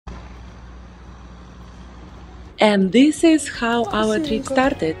And this is how our trip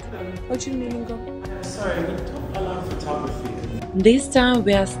started. Sorry, we don't allow photography. This time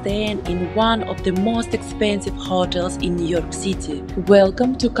we are staying in one of the most expensive hotels in New York City.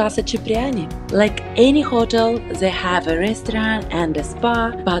 Welcome to Casa Cipriani. Like any hotel, they have a restaurant and a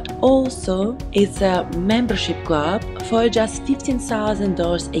spa, but also it's a membership club for just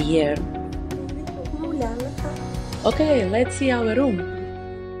 $15,000 a year. Okay, let's see our room.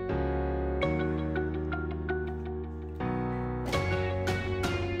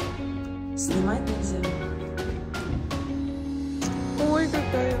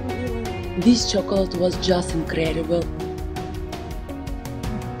 This chocolate was just incredible.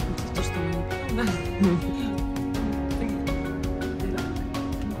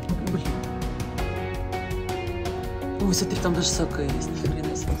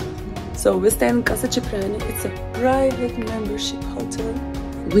 So we stay in Casa Cipriani. It's a private membership hotel.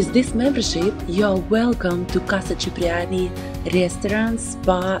 With this membership, you are welcome to Casa Cipriani restaurant,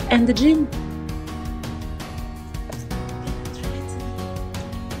 spa and the gym.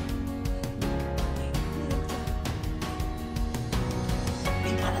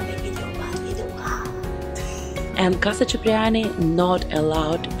 And Casa Cipriani not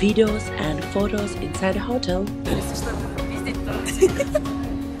allowed videos and photos inside the hotel.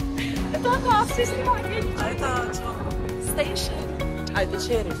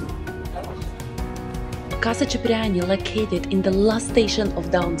 Casa Cipriani located in the last station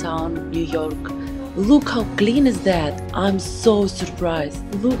of downtown New York. Look how clean is that! I'm so surprised.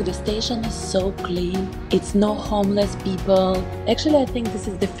 Look, the station is so clean. It's no homeless people. Actually, I think this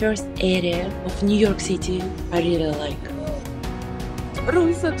is the first area of New York City I really like.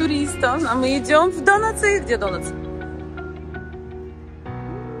 Руса туристов, а мы идем в Донатсы. Где Донатсы?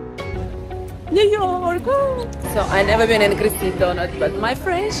 New York! So, I've never been in a Christine donut, but my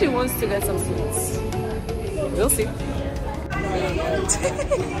friend, she wants to get some sweets. We'll see.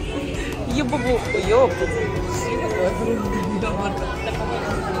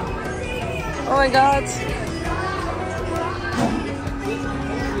 Oh my god.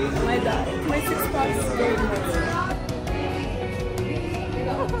 My six packs is very nice.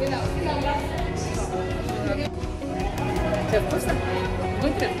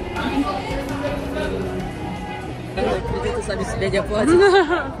 Кредиты сами себя не оплатят.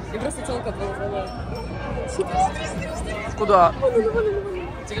 И просто целка полуправляет. Куда?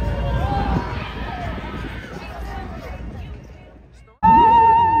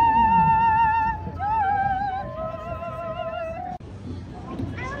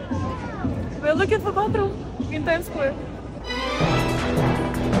 We're looking for bathroom in Times Square.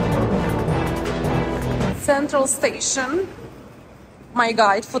 Central Station. My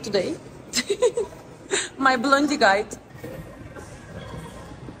guide for today. My blondie guide.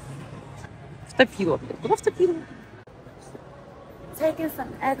 Втопила. Куда втопила? Taking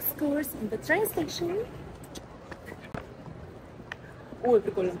some excursions in the train station. Ой,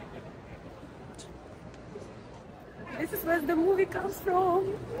 прикольно. This is where the movie comes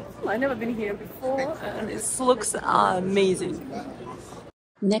from. I've never been here before and it looks amazing.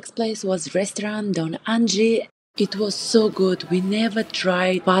 Next place was restaurant Don Angie. It was so good. We never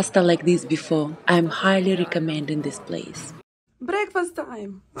tried pasta like this before. I'm highly recommending this place. Breakfast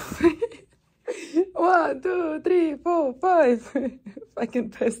time. 1, 2, 3, 4, 5. Fucking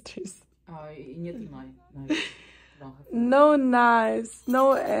pastries. No knives,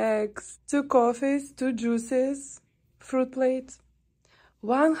 no eggs, 2 coffees, 2 juices, fruit plate.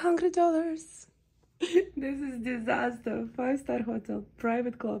 $100. This is disaster. 5-star hotel,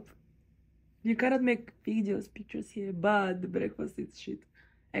 private club. You cannot make videos, pictures here, but the breakfast is shit.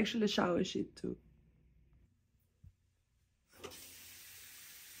 Actually, shower shit too.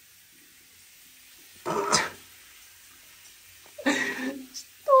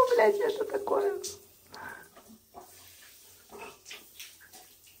 Что, блядь, это такое?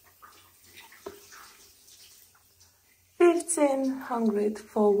 $1,500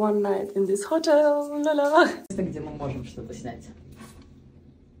 for one night in this hotel. Где мы можем что-то снять.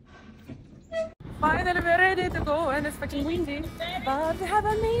 Finally, we're ready to go, and it's fucking windy, but we have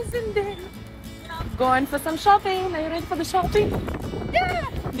an amazing day. Going for some shopping. Are you ready for the shopping? Yeah!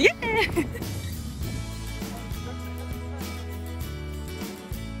 Yeah!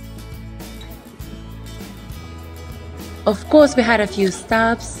 Of course, we had a few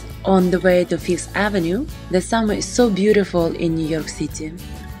stops on the way to Fifth Avenue. The summer is so beautiful in New York City.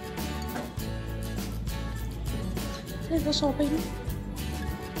 Here's the shopping.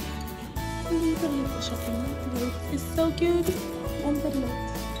 The shopping is so cute on the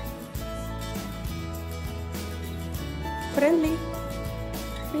left. Friendly.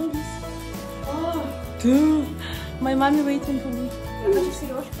 Babies. Oh. Dude. My mommy waiting for me. Я хочу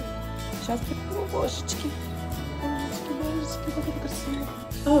сережки. Сейчас. Божечки. Божечки, божечки, как это красиво.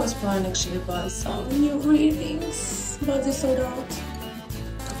 I was planning actually buy some new earrings, but they sold out.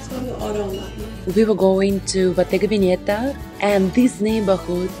 So I don't know. We were going to Bottega Veneta, and this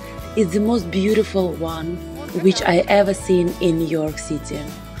neighborhood is the most beautiful one which I ever seen in New York City.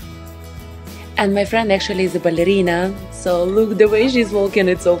 And my friend actually is a ballerina, so look the way she's walking,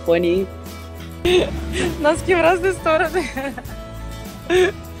 it's so funny. Носки в разные стороны.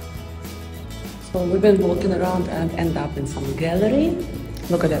 So we've been walking around and end up in some gallery.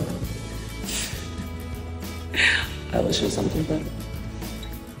 Look at that. I will show something better.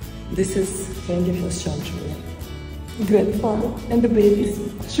 This is 21st century. Grandfather and the babies,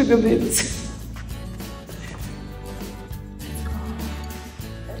 sugar babies.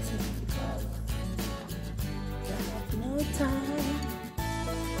 No time.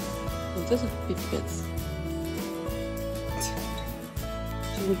 Вот это пипец.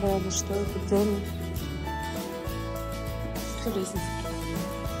 Не знаю, что это, где они. Что лестница?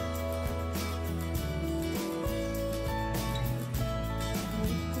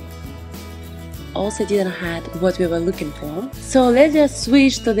 Also didn't have what we were looking for. So let's just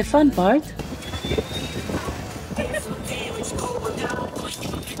switch to the fun part.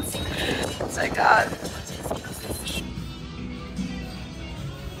 Oh my god.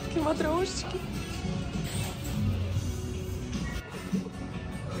 Такие матрешечки.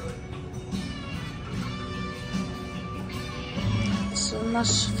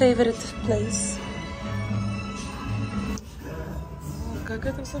 Наш favorite place. О, как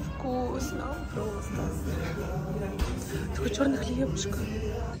это все вкусно, просто. Такой черный хлебушка.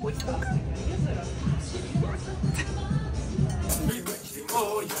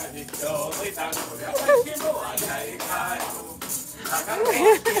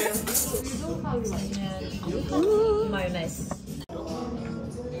 Майонез.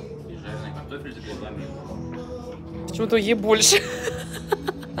 Почему-то ей больше.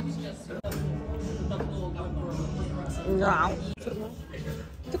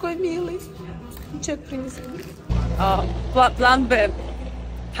 Такой милый. Чек принесли. План Б.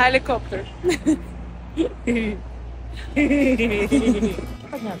 Helicopter.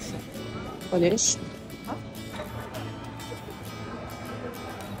 Подняться. Конечно.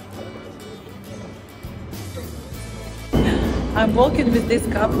 I'm walking with this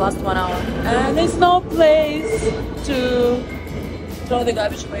cup last 1 hour. And there's no place to throw the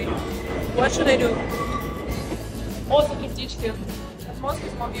garbage away. What should I do? Also критички. Moscow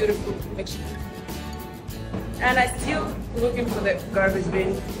is more beautiful, actually. And I still looking for the garbage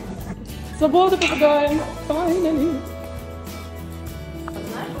bin. Свобода попадаем. Finally.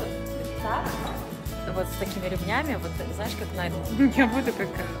 Знаешь, вот так, вот с такими ремнями, вот знаешь, как на этом. Я буду как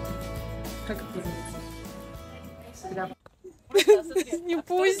это называется? Не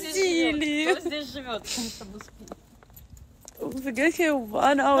пустили. Кто здесь живет? Чтобы спить. We get here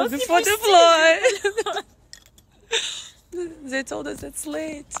 1 hour before the flight. They told us it's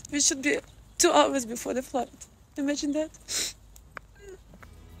late. We should be 2 hours before the flight. Imagine that.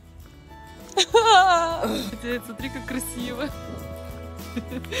 Смотри, как красиво.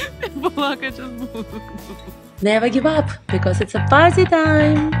 Плакать сейчас буду. Never give up, because it's a party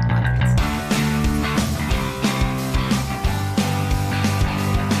time.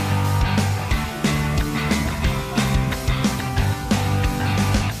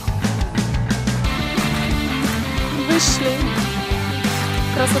 Вышли.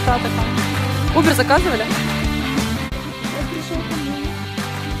 Красота такая. Убер заказывали? Я пришел ко мне.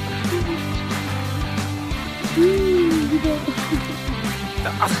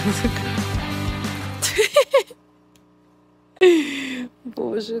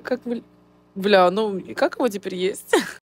 Боже, как... Бля, ну и как его теперь есть?